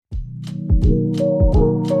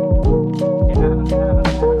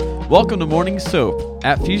Welcome to Morning Soap.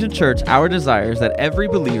 At Fusion Church, our desire is that every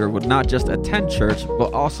believer would not just attend church,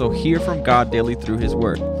 but also hear from God daily through His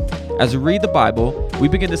Word. As we read the Bible, we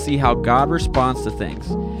begin to see how God responds to things.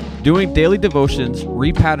 Doing daily devotions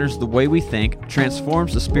repatterns the way we think,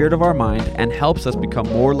 transforms the spirit of our mind, and helps us become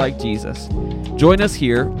more like Jesus. Join us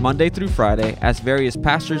here, Monday through Friday, as various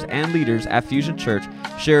pastors and leaders at Fusion Church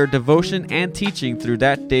share devotion and teaching through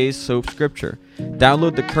that day's soap scripture.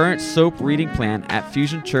 Download the current soap reading plan at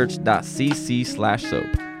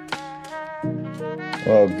fusionchurch.cc/soap.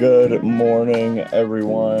 Well, good morning,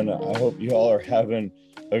 everyone. I hope you all are having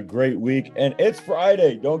a great week. And it's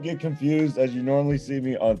Friday. Don't get confused as you normally see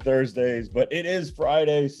me on Thursdays, but it is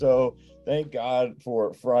Friday. So thank God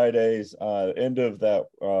for Fridays, end of that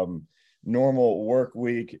normal work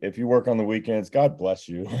week. If you work on the weekends, God bless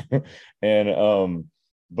you.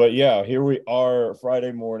 But yeah, here we are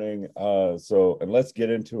Friday morning. And let's get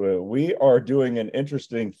into it. We are doing an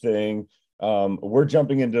interesting thing. We're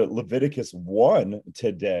jumping into Leviticus 1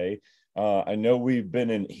 today. I know we've been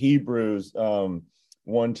in Hebrews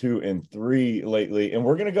 1, 2, and 3 lately, and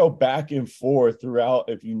we're going to go back and forth throughout,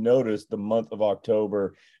 if you notice, the month of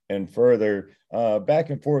October and further, back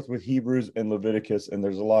and forth with Hebrews and Leviticus, and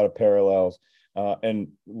there's a lot of parallels. And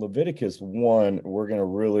Leviticus 1, we're going to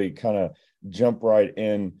really kind of jump right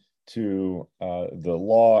in to the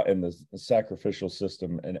law and the sacrificial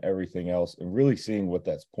system and everything else, and really seeing what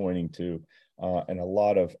that's pointing to, and a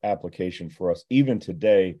lot of application for us even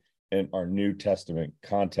today in our New Testament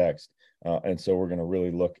context. And so we're going to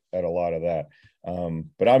really look at a lot of that.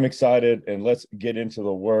 But I'm excited, and let's get into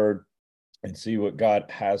the word and see what God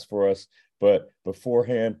has for us. But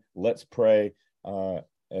beforehand, let's pray and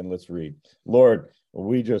let's read. Lord,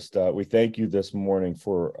 we thank you this morning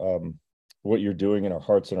for what you're doing in our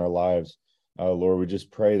hearts and our lives. Lord, we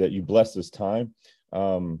just pray that you bless this time,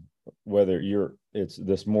 whether it's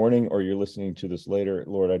this morning or you're listening to this later.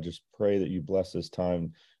 Lord, I just pray that you bless this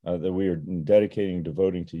time that we are dedicating,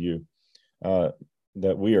 devoting to you,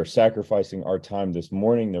 that we are sacrificing our time this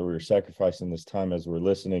morning, that we are sacrificing this time as we're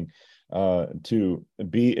listening to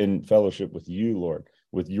be in fellowship with you, Lord,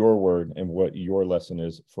 with your word and what your lesson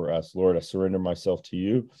is for us. Lord, I surrender myself to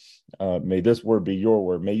you. May this word be your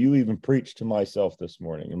word. May you even preach to myself this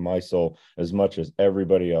morning and my soul as much as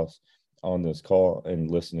everybody else on this call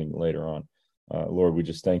and listening later on. Lord, we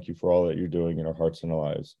just thank you for all that you're doing in our hearts and our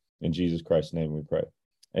lives. In Jesus Christ's name we pray.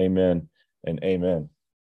 Amen and amen.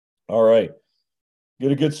 All right.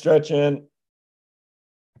 Get a good stretch in.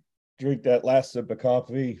 Drink that last sip of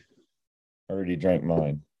coffee. I already drank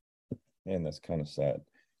mine. Man, that's kind of sad.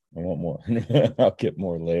 I want more. I'll get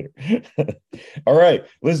more later. All right,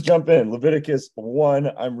 let's jump in. Leviticus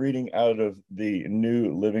 1. I'm reading out of the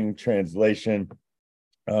New Living Translation.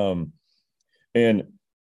 And the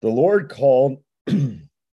Lord called,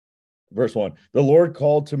 verse 1, the Lord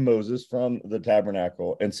called to Moses from the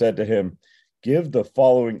tabernacle and said to him, give the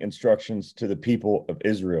following instructions to the people of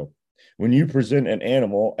Israel. When you present an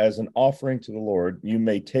animal as an offering to the Lord, you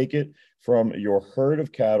may take it from your herd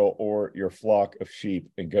of cattle or your flock of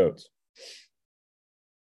sheep and goats.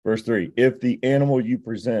 Verse 3, if the animal you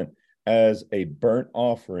present as a burnt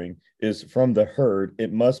offering is from the herd,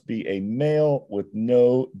 it must be a male with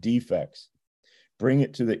no defects. Bring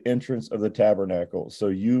it to the entrance of the tabernacle so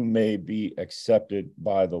you may be accepted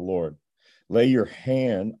by the Lord. Lay your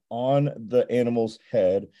hand on the animal's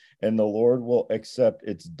head, and the Lord will accept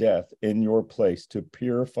its death in your place to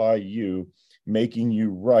purify you, making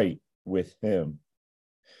you right with him.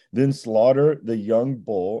 Then slaughter the young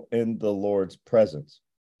bull in the Lord's presence.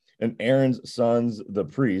 And Aaron's sons, the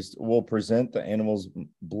priest, will present the animal's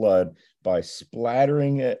blood by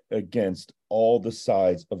splattering it against all the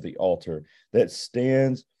sides of the altar that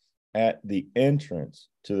stands at the entrance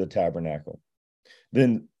to the tabernacle.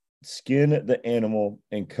 Then skin the animal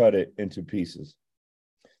and cut it into pieces.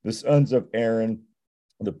 The sons of Aaron,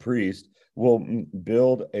 the priest, will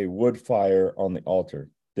build a wood fire on the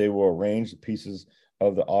altar. They will arrange the pieces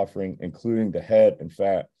of the offering, including the head and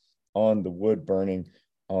fat, on the wood burning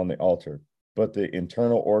on the altar. But the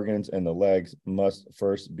internal organs and the legs must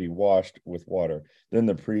first be washed with water. Then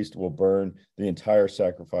the priest will burn the entire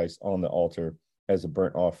sacrifice on the altar as a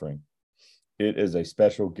burnt offering. It is a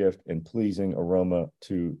special gift and pleasing aroma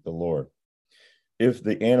to the Lord. If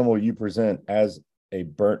the animal you present as a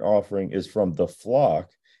burnt offering is from the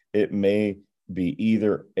flock, it may be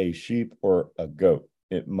either a sheep or a goat.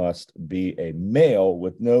 It must be a male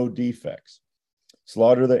with no defects.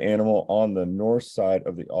 Slaughter the animal on the north side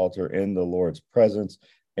of the altar in the Lord's presence,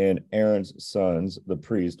 and Aaron's sons, the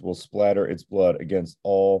priest, will splatter its blood against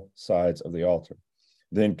all sides of the altar.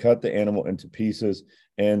 Then cut the animal into pieces,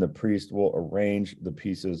 and the priest will arrange the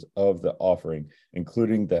pieces of the offering,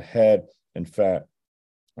 including the head and fat,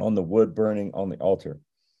 on the wood burning on the altar.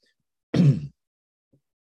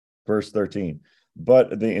 Verse 13.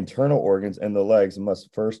 But the internal organs and the legs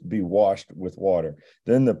must first be washed with water.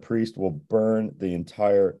 Then the priest will burn the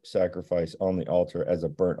entire sacrifice on the altar as a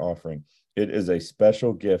burnt offering. It is a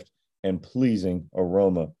special gift and pleasing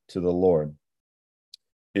aroma to the Lord.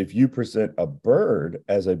 If you present a bird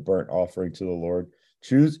as a burnt offering to the Lord,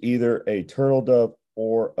 choose either a turtle dove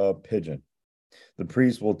or a pigeon. The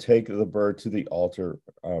priest will take the bird to the altar,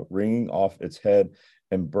 wringing off its head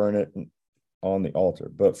and burn it on the altar.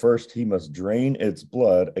 But first he must drain its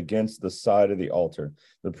blood against the side of the altar.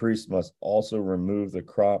 The priest must also remove the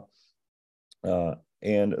crop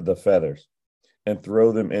and the feathers and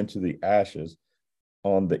throw them into the ashes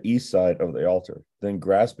on the east side of the altar. Then,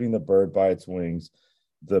 grasping the bird by its wings,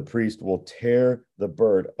 the priest will tear the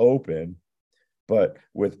bird open, but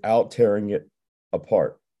without tearing it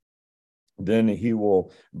apart. Then he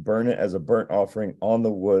will burn it as a burnt offering on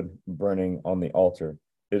the wood burning on the altar.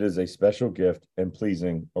 It is a special gift and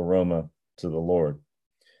pleasing aroma to the Lord.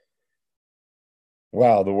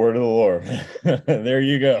 Wow, the word of the Lord. There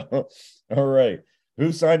you go. All right.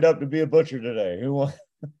 Who signed up to be a butcher today? Who won?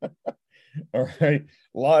 All right.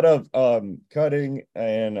 A lot of cutting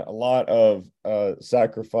and a lot of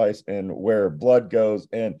sacrifice and where blood goes,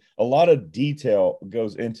 and a lot of detail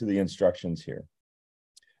goes into the instructions here.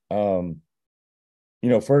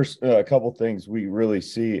 First, a couple things we really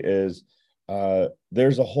see is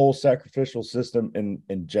there's a whole sacrificial system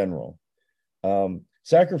in general.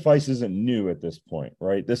 Sacrifice isn't new at this point,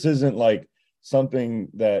 right? This isn't like something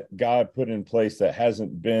that God put in place that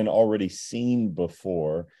hasn't been already seen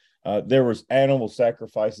before. There was animal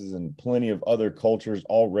sacrifices in plenty of other cultures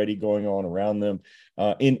already going on around them.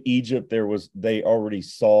 In Egypt, they already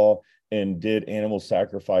saw and did animal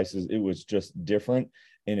sacrifices. It was just different,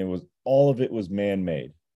 and all of it was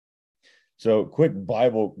man-made. So, quick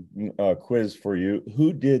Bible quiz for you.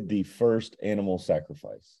 Who did the first animal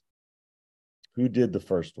sacrifice? Who did the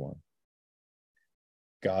first one?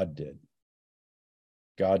 God did.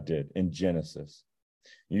 God did in Genesis.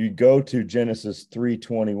 You go to Genesis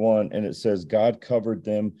 3:21, and it says, God covered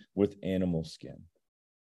them with animal skin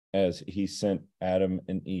as he sent Adam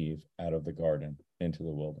and Eve out of the garden into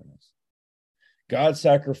the wilderness. God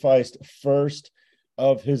sacrificed first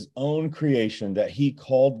of his own creation that he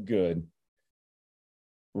called good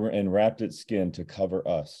and wrapped its skin to cover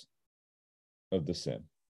us of the sin.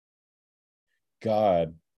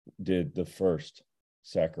 God did the first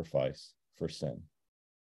sacrifice for sin.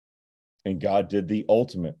 And God did the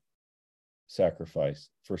ultimate sacrifice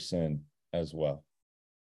for sin as well.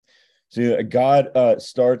 See, God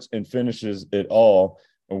starts and finishes it all,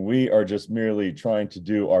 and we are just merely trying to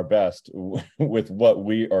do our best with what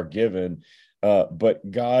we are given. But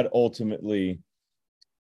God ultimately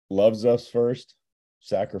loves us first,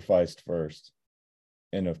 sacrificed first,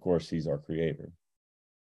 and of course, he's our creator.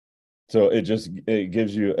 So it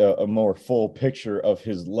gives you a more full picture of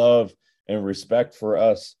his love and respect for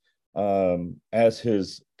us as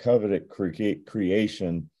his covenant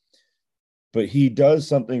creation. But he does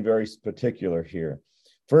something very particular here.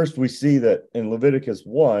 First, we see that in Leviticus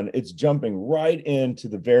 1, it's jumping right into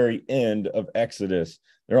the very end of Exodus.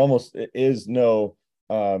 There almost is no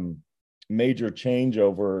major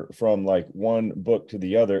changeover from like one book to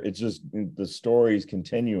the other. It's just the story's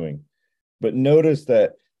continuing. But notice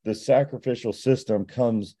that the sacrificial system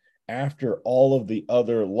comes after all of the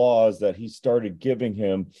other laws that he started giving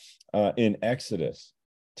him in Exodus,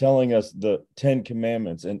 telling us the 10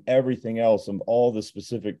 commandments and everything else, and all the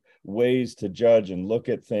specific ways to judge and look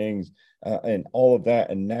at things and all of that.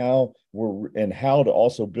 And now and how to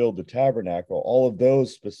also build the tabernacle, all of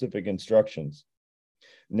those specific instructions.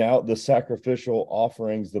 Now the sacrificial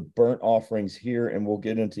offerings, the burnt offerings here, and we'll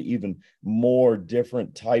get into even more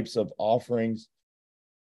different types of offerings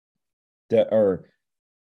that are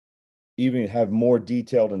even have more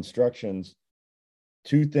detailed instructions.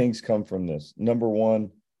 Two things come from this. Number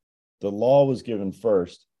one, the law was given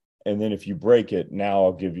first, and then if you break it, now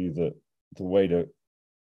I'll give you the way to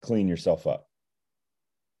clean yourself up.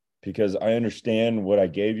 Because I understand what I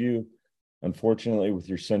gave you. Unfortunately, with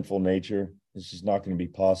your sinful nature, it's just not going to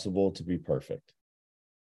be possible to be perfect.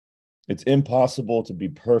 It's impossible to be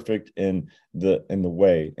perfect in the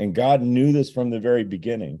way. And God knew this from the very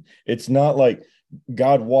beginning. It's not like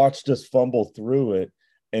God watched us fumble through it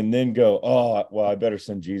and then go, oh, well, I better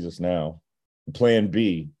send Jesus now. Plan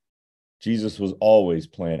B. Jesus was always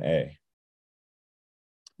plan A.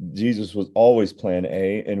 Jesus was always plan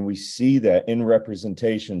A, and we see that in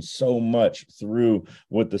representation so much through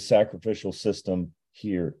what the sacrificial system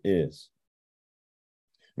here is.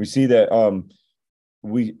 We see that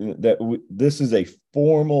this is a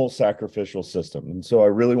formal sacrificial system, and so I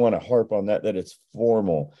really want to harp on that it's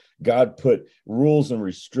formal. God put rules and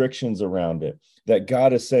restrictions around it, that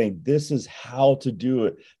God is saying this is how to do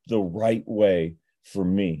it the right way for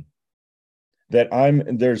me, that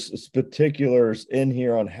there's particulars in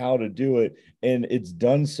here on how to do it, and it's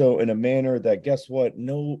done so in a manner that, guess what,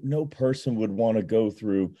 no person would want to go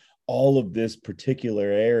through all of this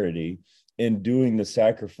particularity in doing the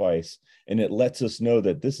sacrifice. And it lets us know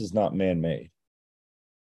that this is not man-made.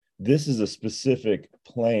 This is a specific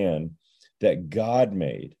plan that God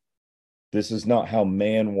made. This is not how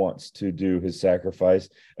man wants to do his sacrifice.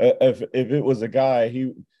 If it was a guy,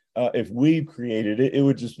 if we created it, it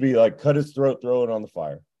would just be like cut his throat, throw it on the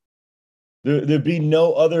fire. There'd be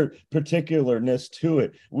no other particularness to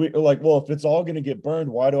it. We like, well, if it's all going to get burned,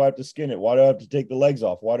 why do I have to skin it? Why do I have to take the legs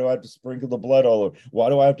off? Why do I have to sprinkle the blood all over? Why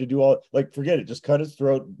do I have to do all, like, forget it. Just cut its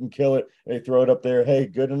throat and kill it. They throw it up there. Hey,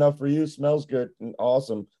 good enough for you. Smells good.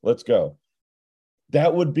 Awesome. Let's go.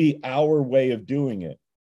 That would be our way of doing it.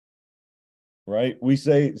 Right? We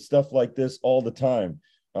say stuff like this all the time.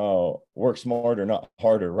 Work smarter, not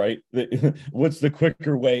harder, right? What's the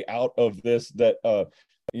quicker way out of this that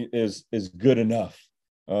is good enough?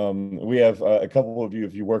 We have a couple of you,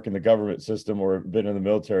 if you work in the government system or been in the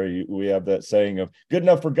military, we have that saying of good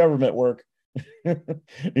enough for government work.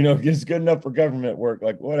 It's good enough for government work,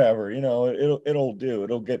 like whatever, it'll do,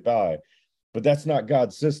 it'll get by. But that's not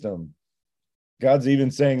God's system. God's even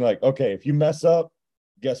saying, like, okay, if you mess up,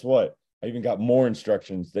 guess what? I even got more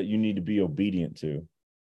instructions that you need to be obedient to.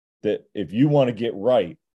 That if you want to get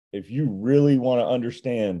right, if you really want to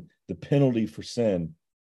understand the penalty for sin,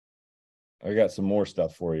 I got some more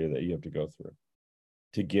stuff for you that you have to go through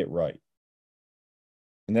to get right.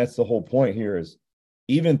 And that's the whole point here, is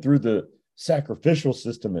even through the sacrificial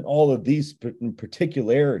system and all of these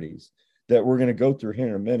particularities that we're going to go through here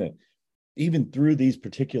in a minute, even through these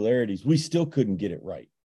particularities, we still couldn't get it right.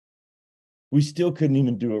 We still couldn't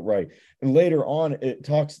even do it right. And later on, it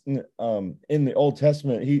talks in the Old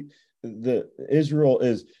Testament, Israel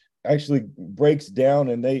is actually breaks down,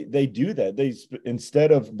 and they do that. They,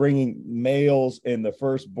 instead of bringing males and the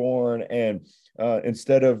firstborn, and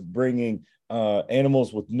instead of bringing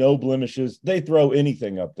animals with no blemishes, they throw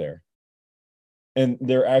anything up there. And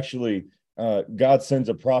they're actually God sends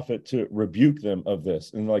a prophet to rebuke them of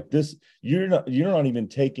this. And like this, you're not even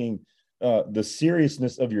taking the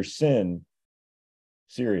seriousness of your sin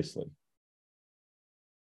seriously.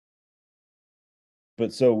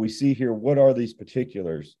 But so we see here, what are these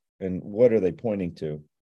particulars and what are they pointing to?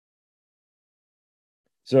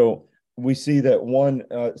 So we see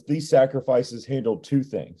that these sacrifices handle two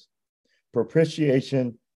things: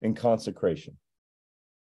 propitiation and consecration.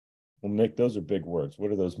 Well, Nick, those are big words. What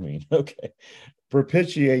do those mean? Okay.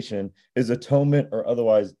 Propitiation is atonement, or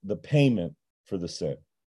otherwise the payment for the sin.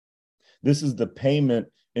 This is the payment.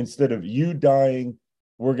 Instead of you dying,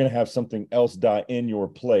 we're going to have something else die in your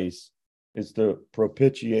place. It's the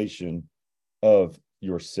propitiation of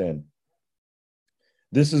your sin.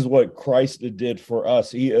 This is what Christ did for us.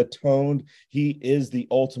 He atoned. He is the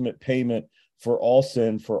ultimate payment for all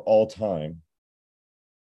sin for all time,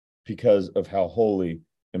 because of how holy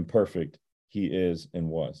and perfect he is and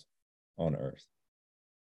was on earth.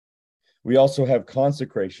 We also have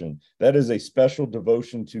consecration. That is a special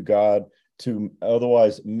devotion to God, to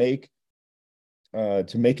otherwise make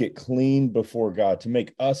it clean before God, to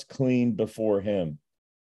make us clean before him.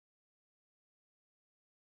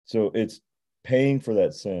 So it's paying for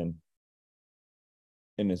that sin,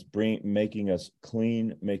 and it's making us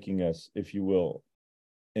clean, making us, if you will,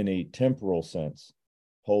 in a temporal sense,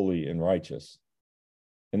 holy and righteous.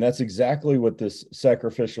 And that's exactly what this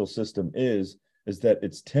sacrificial system is that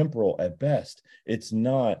it's temporal at best. It's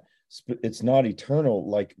not eternal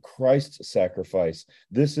like Christ's sacrifice.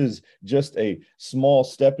 This is just a small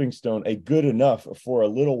stepping stone, a good enough for a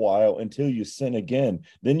little while until you sin again.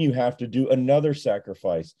 Then you have to do another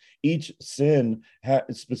sacrifice. Each sin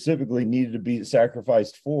specifically needed to be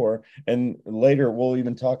sacrificed for. And later we'll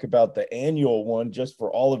even talk about the annual one just for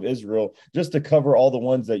all of Israel, just to cover all the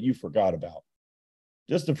ones that you forgot about.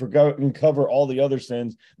 Just to forget and cover all the other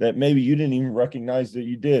sins that maybe you didn't even recognize that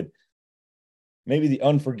you did. Maybe the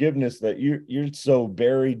unforgiveness that you're so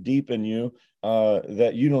buried deep in you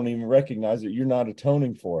that you don't even recognize that you're not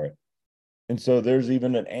atoning for it. And so there's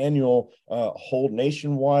even an annual whole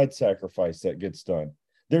nationwide sacrifice that gets done.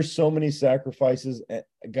 There's so many sacrifices.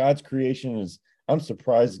 God's creation is I'm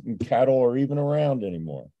surprised cattle are even around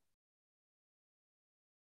anymore.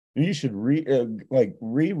 You should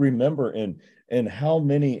remember in how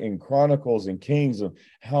many in Chronicles and Kings of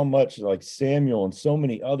how much like Samuel and so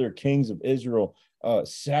many other kings of Israel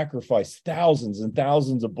sacrificed thousands and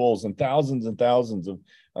thousands of bulls and thousands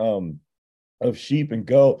of sheep and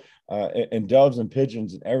goat and doves and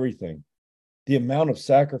pigeons and everything. The amount of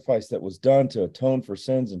sacrifice that was done to atone for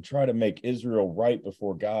sins and try to make Israel right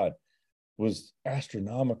before God was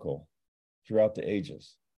astronomical throughout the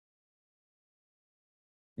ages.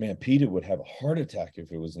 Man, Peter would have a heart attack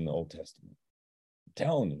if it was in the Old Testament. I'm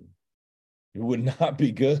telling you, it would not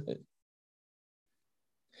be good.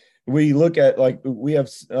 We look at like we have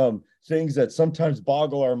things that sometimes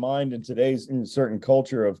boggle our mind in today's in certain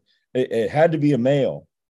culture of it had to be a male.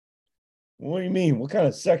 What do you mean? What kind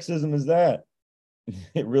of sexism is that?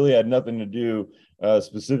 It really had nothing to do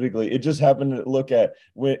specifically. It just happened to look at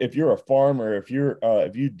if you're a farmer, if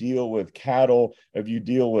you deal with cattle, if you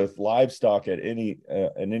deal with livestock at in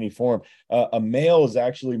any form, a male is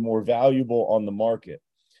actually more valuable on the market.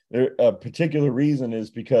 A particular reason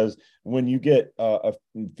is because when you get a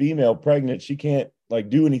female pregnant, she can't like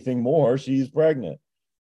do anything more. She's pregnant.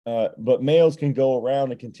 But males can go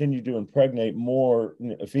around and continue to impregnate more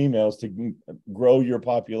females to grow your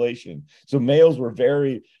population. So males were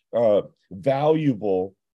very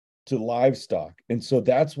valuable to livestock. And so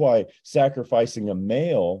that's why sacrificing a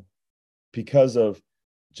male, because of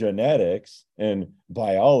genetics and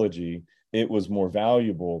biology, it was more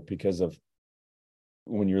valuable because of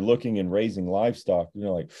when you're looking and raising livestock, you're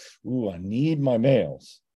like, ooh, I need my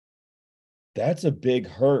males. That's a big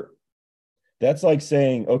hurt. That's like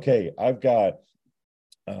saying, okay, I've got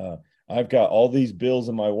all these bills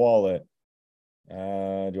in my wallet.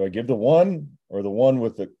 Do I give the one or the one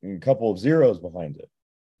with a couple of zeros behind it?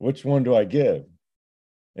 Which one do I give?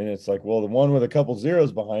 And it's like, well, the one with a couple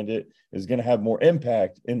zeros behind it is going to have more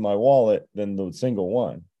impact in my wallet than the single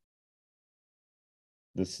one.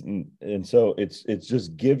 And so it's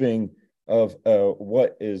just giving of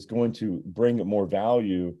what is going to bring more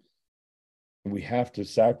value. We have to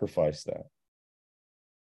sacrifice that.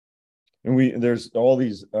 And there's all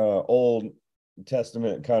these Old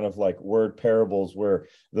Testament kind of like word parables where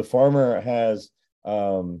the farmer has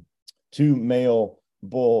two male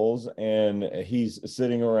bulls and he's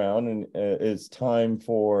sitting around and it's time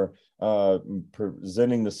for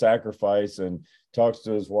presenting the sacrifice and talks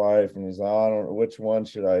to his wife and he's like, I don't know which one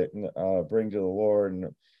should I bring to the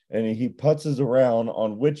Lord, and he putzes around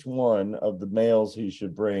on which one of the males he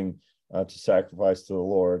should bring to sacrifice to the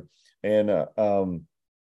Lord. And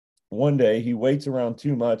one day he waits around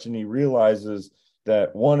too much and he realizes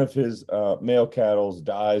that one of his male cattle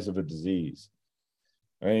dies of a disease.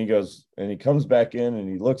 And he goes and he comes back in and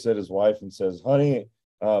he looks at his wife and says, honey,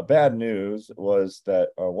 bad news was that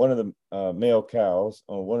one of the male cows,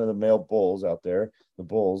 one of the male bulls out there, the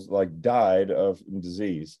bulls like died of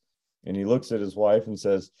disease. And he looks at his wife and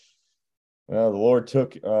says, well, the Lord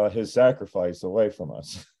took his sacrifice away from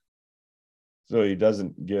us. So he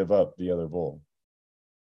doesn't give up the other bull.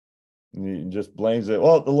 And he just blames it.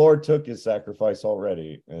 Well, the Lord took his sacrifice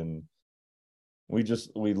already. And we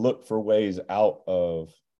look for ways out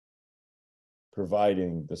of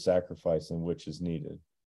providing the sacrifice in which is needed.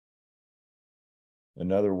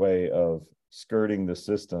 Another way of skirting the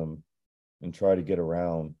system and try to get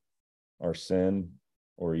around our sin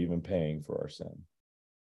or even paying for our sin.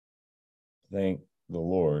 Thank the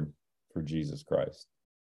Lord for Jesus Christ.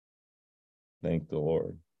 Thank the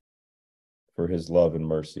Lord for his love and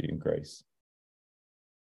mercy and grace.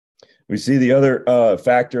 We see the other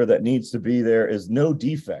factor that needs to be there is no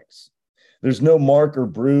defects. There's no mark or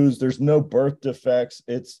bruise. There's no birth defects.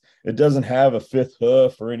 It doesn't have a fifth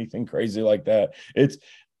hoof or anything crazy like that. It's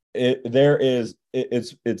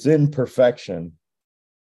in perfection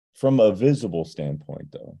from a visible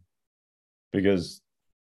standpoint, though, because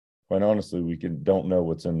quite honestly, we don't know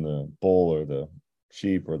what's in the bull or the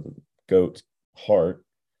sheep or the goat's heart,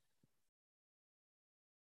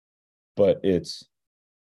 but it's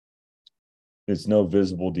no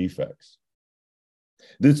visible defects.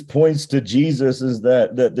 This points to Jesus, is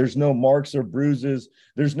that there's no marks or bruises.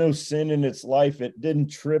 There's no sin in its life. It didn't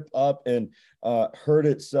trip up and hurt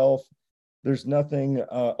itself. There's nothing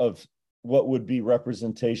of what would be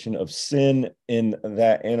representation of sin in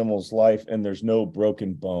that animal's life, and there's no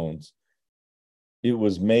broken bones. It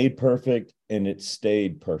was made perfect and it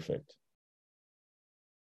stayed perfect.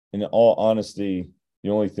 In all honesty, the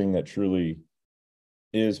only thing that truly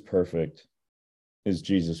is perfect is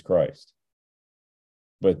Jesus Christ.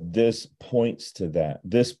 But this points to that.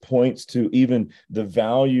 This points to even the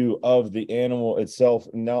value of the animal itself.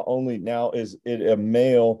 Not only now is it a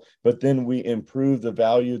male, but then we improve the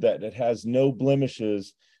value that it has no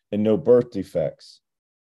blemishes and no birth defects.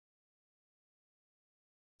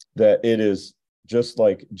 That it is just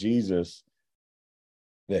like Jesus,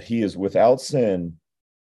 that he is without sin,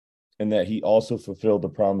 and that he also fulfilled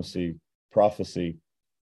the prophecy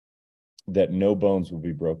that no bones will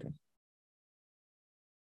be broken.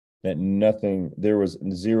 That there was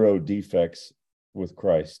zero defects with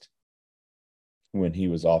Christ when he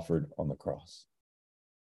was offered on the cross.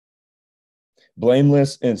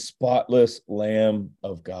 Blameless and spotless Lamb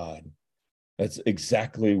of God. That's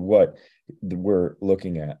exactly what we're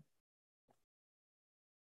looking at.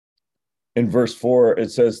 In verse 4,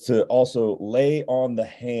 it says to also lay on the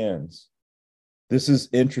hands. This is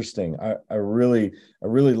interesting. I really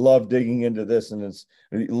love digging into this, and it's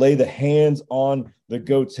lay the hands on the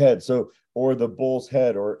goat's head, or the bull's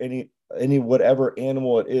head, or any whatever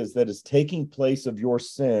animal it is that is taking place of your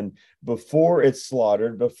sin before it's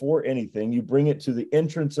slaughtered, before anything. You bring it to the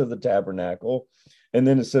entrance of the tabernacle, and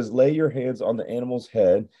then it says, lay your hands on the animal's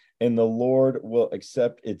head, and the Lord will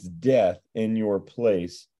accept its death in your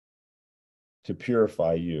place to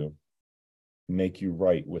purify you, make you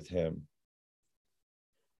right with him.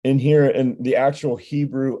 In here, in the actual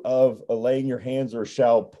Hebrew of laying your hands, or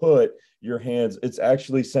shall put your hands, it's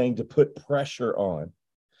actually saying to put pressure on.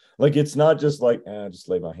 Like, it's not just like, just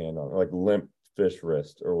lay my hand on it, like limp fish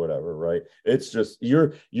wrist or whatever, right? It's just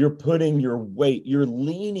you're putting your weight, you're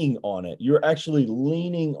leaning on it. You're actually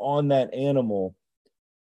leaning on that animal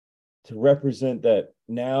to represent that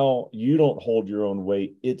now you don't hold your own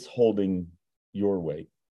weight, it's holding your weight.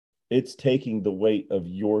 It's taking the weight of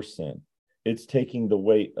your sin. It's taking the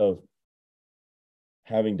weight of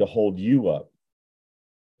having to hold you up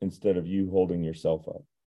instead of you holding yourself up.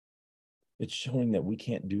 It's showing that we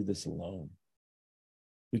can't do this alone.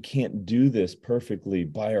 We can't do this perfectly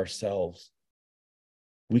by ourselves.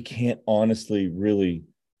 We can't honestly really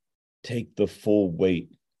take the full weight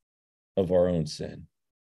of our own sin.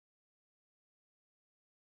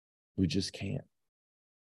 We just can't.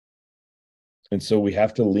 And so we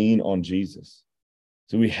have to lean on Jesus.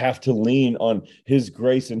 So we have to lean on his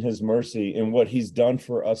grace and his mercy and what he's done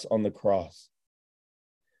for us on the cross.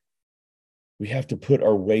 We have to put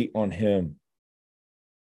our weight on him.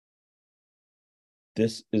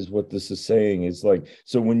 This is what this is saying. Is like,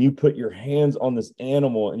 so when you put your hands on this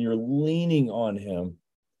animal and you're leaning on him,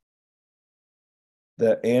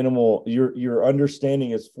 that animal, your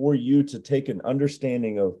understanding is for you to take an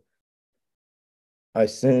understanding of, I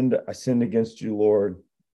sinned against you, Lord.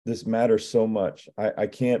 This matters so much. I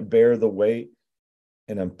can't bear the weight,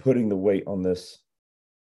 and I'm putting the weight on this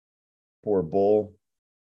poor bull,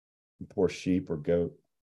 poor sheep or goat.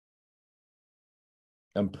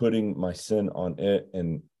 I'm putting my sin on it,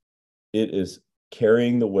 and it is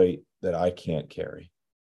carrying the weight that I can't carry.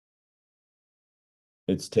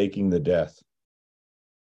 It's taking the death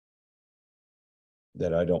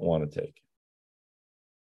that I don't want to take.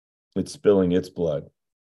 It's spilling its blood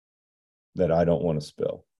that I don't want to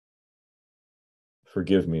spill.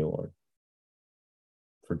 Forgive me, Lord.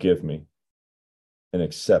 Forgive me, and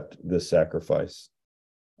accept this sacrifice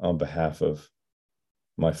on behalf of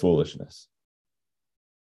my foolishness.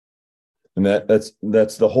 And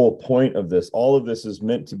that's the whole point of this. All of this is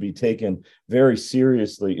meant to be taken very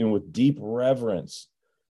seriously and with deep reverence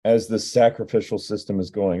as the sacrificial system is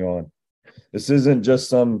going on. This isn't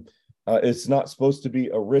just it's not supposed to be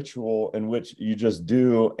a ritual in which you just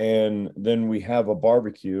do and then we have a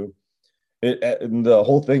barbecue. The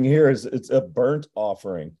whole thing here is it's a burnt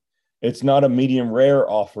offering. It's not a medium rare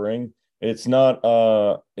offering. It's not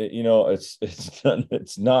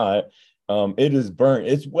it's not. It is burnt.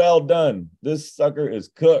 It's well done. This sucker is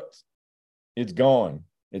cooked. It's gone.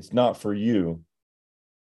 It's not for you,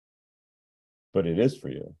 but it is for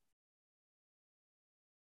you.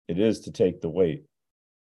 It is to take the weight.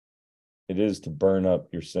 It is to burn up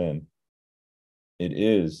your sin. It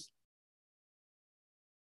is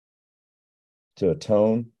to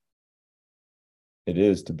atone. It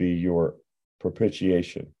is to be your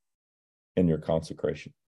propitiation and your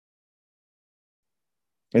consecration.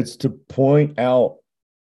 It's to point out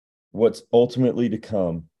what's ultimately to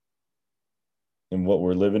come and what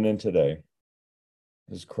we're living in today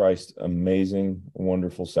is Christ's amazing,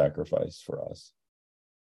 wonderful sacrifice for us.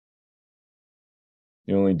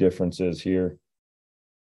 The only difference is that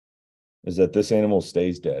this animal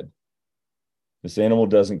stays dead. This animal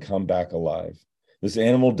doesn't come back alive. This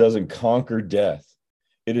animal doesn't conquer death.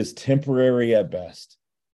 It is temporary at best.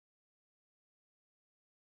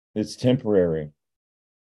 It's temporary.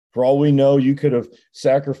 For all we know, you could have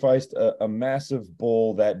sacrificed a massive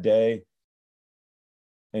bull that day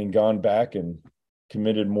and gone back and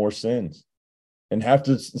committed more sins and have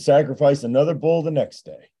to sacrifice another bull the next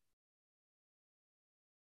day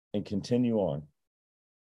and continue on.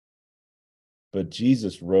 But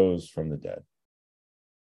Jesus rose from the dead.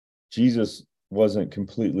 Jesus wasn't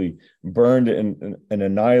completely burned and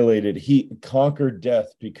annihilated. He conquered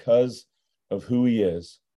death because of who he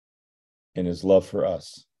is and his love for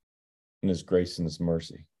us and his grace and his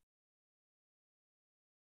mercy.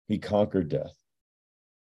 He conquered death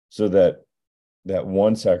so that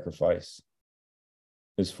one sacrifice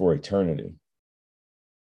is for eternity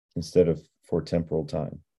instead of for temporal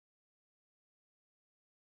time.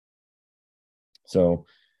 So,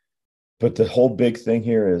 but the whole big thing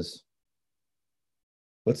here is,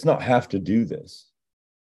 let's not have to do this.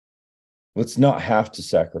 Let's not have to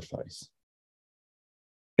sacrifice.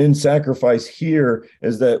 In sacrifice here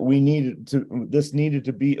is that this needed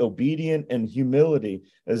to be obedient and humility,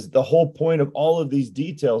 as the whole point of all of these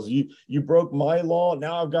details. You broke my law.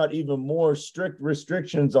 Now I've got even more strict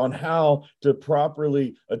restrictions on how to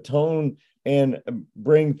properly atone and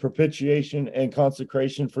bring propitiation and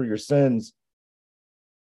consecration for your sins.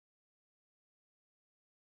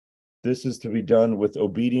 This is to be done with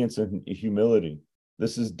obedience and humility.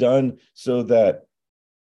 This is done so that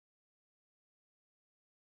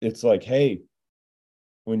it's like, hey,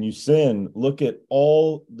 when you sin, look at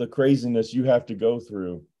all the craziness you have to go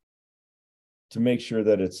through to make sure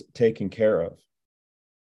that it's taken care of.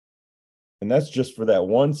 And that's just for that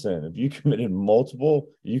one sin. If you committed multiple,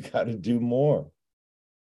 you got to do more.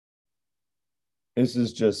 It's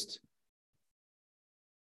just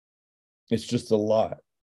a lot.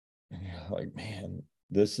 And you're like, man,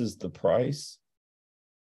 this is the price.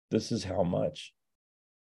 This is how much.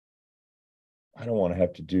 I don't want to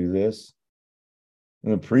have to do this.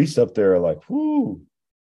 And the priests up there are like, whoo,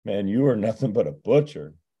 man, you are nothing but a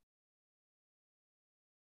butcher.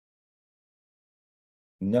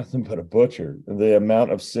 Nothing but a butcher. The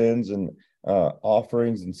amount of sins and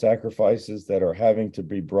offerings and sacrifices that are having to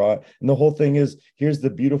be brought. And the whole thing is, here's the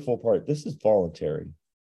beautiful part. This is voluntary.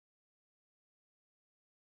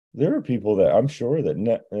 There are people that I'm sure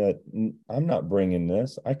that I'm not bringing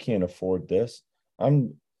this. I can't afford this.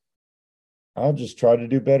 I'll just try to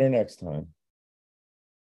do better next time.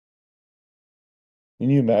 Can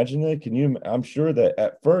you imagine that? I'm sure that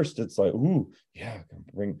at first it's like, ooh, yeah,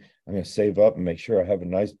 I'm going to save up and make sure I have a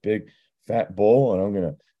nice big fat bull, and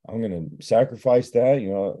I'm going to sacrifice that.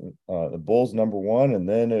 The bull's number one, and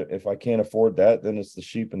then if I can't afford that, then it's the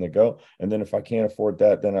sheep and the goat, and then if I can't afford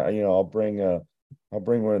that, then I'll bring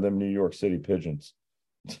one of them New York City pigeons.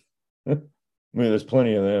 I mean, there's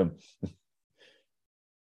plenty of them.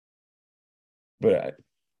 But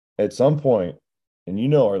at some point,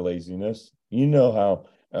 and our laziness, how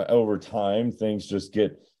over time things just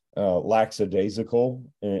get lackadaisical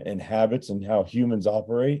in habits and how humans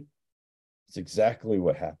operate. It's exactly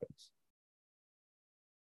what happens.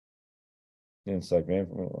 And it's like, man,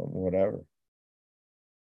 whatever.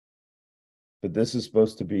 But this is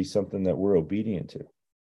supposed to be something that we're obedient to.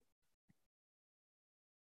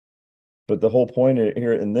 But the whole point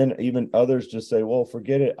here, and then even others just say, well,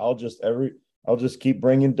 forget it. I'll just keep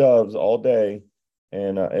bringing doves all day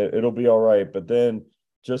and it'll be all right. But then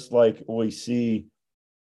just like we see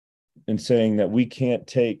in saying that we can't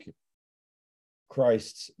take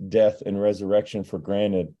Christ's death and resurrection for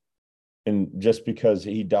granted, and just because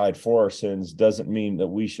he died for our sins doesn't mean that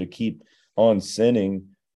we should keep on sinning.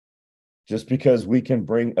 Just because we can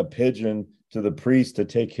bring a pigeon to the priest to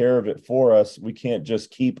take care of it for us, we can't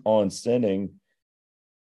just keep on sinning.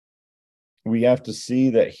 We have to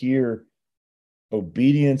see that here,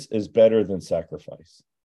 obedience is better than sacrifice.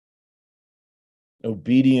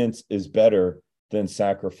 Obedience is better than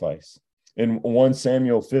sacrifice. In 1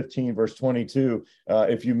 Samuel 15, verse 22,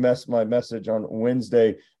 if you missed my message on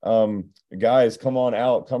Wednesday, guys, come on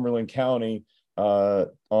out, Cumberland County,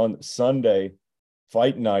 on Sunday,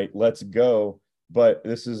 fight night, let's go. But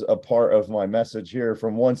this is a part of my message here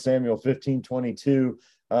from 1 Samuel 15, 22.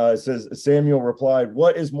 It says, Samuel replied,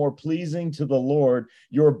 what is more pleasing to the Lord,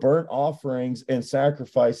 your burnt offerings and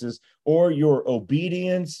sacrifices, or your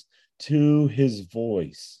obedience to his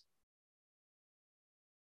voice?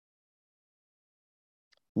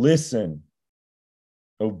 Listen,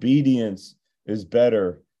 obedience is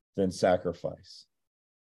better than sacrifice,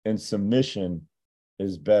 and submission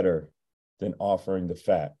is better than offering the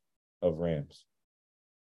fat of rams.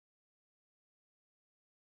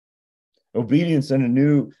 Obedience in a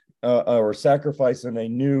new or sacrifice in a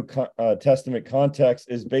new Testament context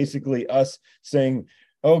is basically us saying,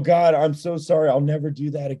 Oh God, I'm so sorry. I'll never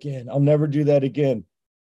do that again. I'll never do that again.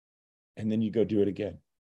 And then you go do it again.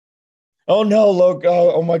 Oh no, look.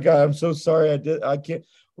 Oh my God, I'm so sorry. I can't.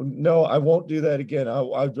 No, I won't do that again.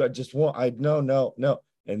 I just won't. No.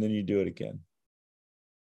 And then you do it again.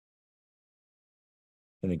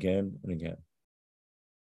 And again and again.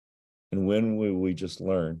 And when will we just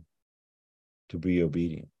learn to be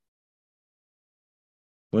obedient?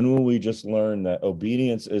 When will we just learn that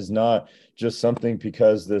obedience is not just something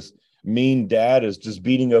because this mean dad is just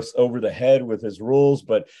beating us over the head with his rules,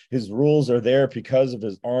 but his rules are there because of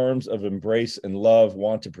his arms of embrace and love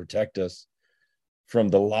want to protect us from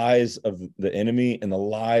the lies of the enemy and the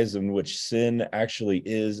lies in which sin actually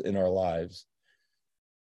is in our lives.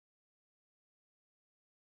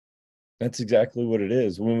 That's exactly what it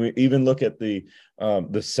is. When we even look at the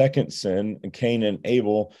second sin, Cain and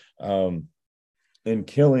Abel, in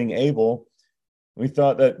killing Abel, we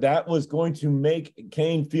thought that that was going to make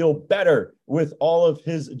Cain feel better with all of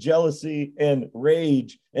his jealousy and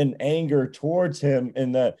rage and anger towards him,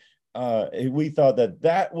 and that we thought that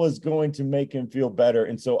that was going to make him feel better,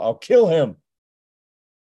 and so I'll kill him.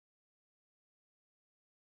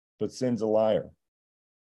 But sin's a liar.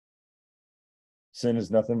 Sin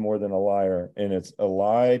is nothing more than a liar, and it's a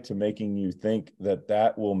lie to making you think that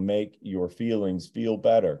that will make your feelings feel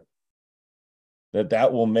better,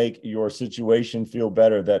 that will make your situation feel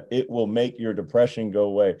better, that it will make your depression go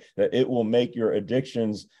away, that it will make your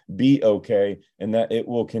addictions be okay, and that it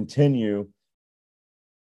will continue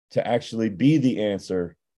to actually be the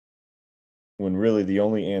answer, when really the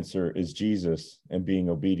only answer is Jesus and being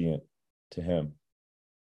obedient to him.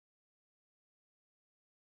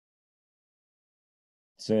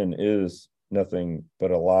 Sin is nothing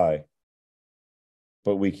but a lie,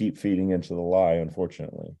 but we keep feeding into the lie,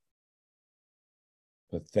 unfortunately.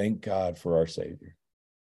 But thank God for our Savior.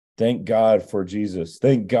 Thank God for Jesus.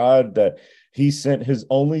 Thank God that he sent his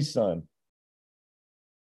only son.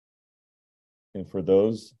 And for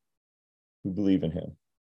those who believe in him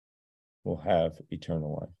will have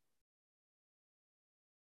eternal life.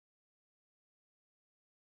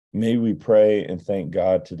 May we pray and thank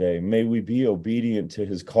God today. May we be obedient to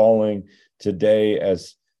his calling today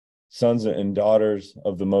as sons and daughters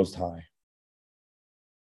of the Most High.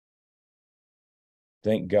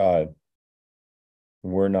 Thank God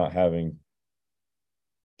we're not having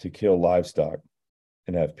to kill livestock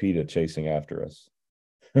and have PETA chasing after us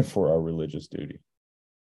for our religious duty.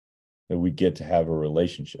 That we get to have a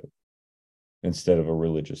relationship instead of a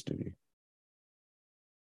religious duty.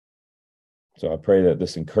 So I pray that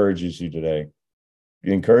this encourages you today.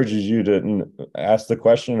 It encourages you to ask the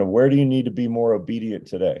question of, where do you need to be more obedient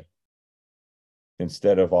today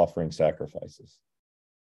instead of offering sacrifices?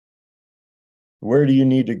 Where do you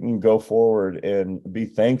need to go forward and be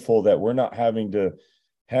thankful that we're not having to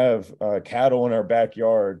have cattle in our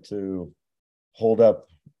backyard to hold up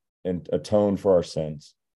and atone for our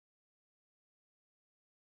sins?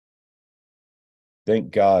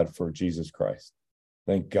 Thank God for Jesus Christ.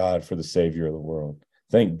 Thank God for the Savior of the world.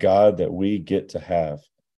 Thank God that we get to have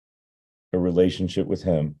a relationship with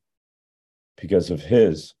him because of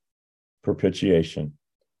his propitiation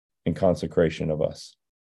and consecration of us.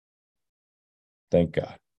 Thank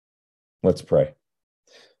God. Let's pray.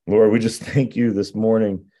 Lord, we just thank you this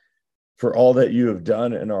morning for all that you have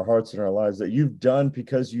done in our hearts and our lives, that you've done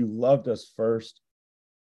because you loved us first.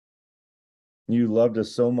 You loved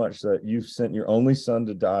us so much that you've sent your only son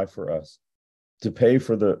to die for us, to pay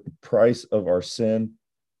for the price of our sin.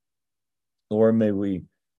 Lord, may we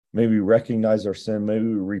recognize our sin. May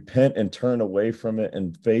we repent and turn away from it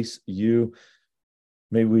and face you.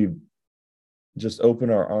 May we just open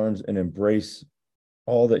our arms and embrace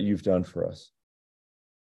all that you've done for us.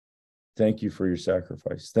 Thank you for your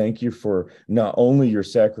sacrifice. Thank you for not only your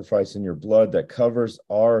sacrifice and your blood that covers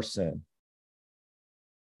our sin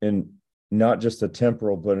in not just a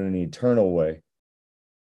temporal, but an eternal way.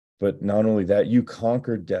 But not only that, you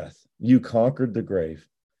conquered death. You conquered the grave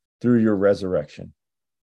through your resurrection.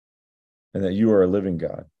 And that you are a living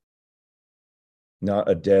God, not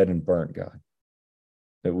a dead and burnt God,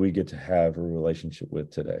 that we get to have a relationship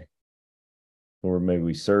with today. Lord, may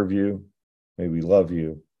we serve you, may we love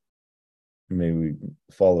you, and may we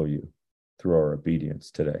follow you through our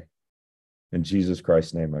obedience today. In Jesus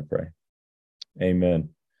Christ's name I pray. Amen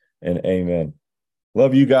and amen.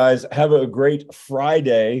 Love you guys. Have a great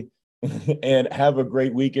Friday and have a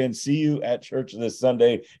great weekend. See you at church this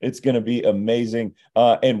Sunday. It's going to be amazing.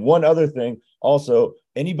 And one other thing, also,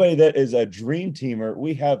 anybody that is a dream teamer,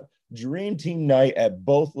 we have Dream Team Night at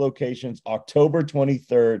both locations, October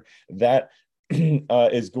 23rd. That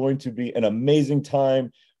is going to be an amazing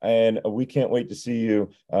time. And we can't wait to see you.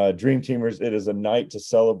 Dream Teamers, it is a night to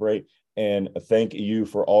celebrate. And thank you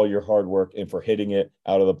for all your hard work and for hitting it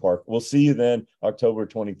out of the park. We'll see you then, October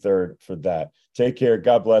 23rd, for that. Take care.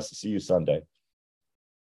 God bless. See you Sunday.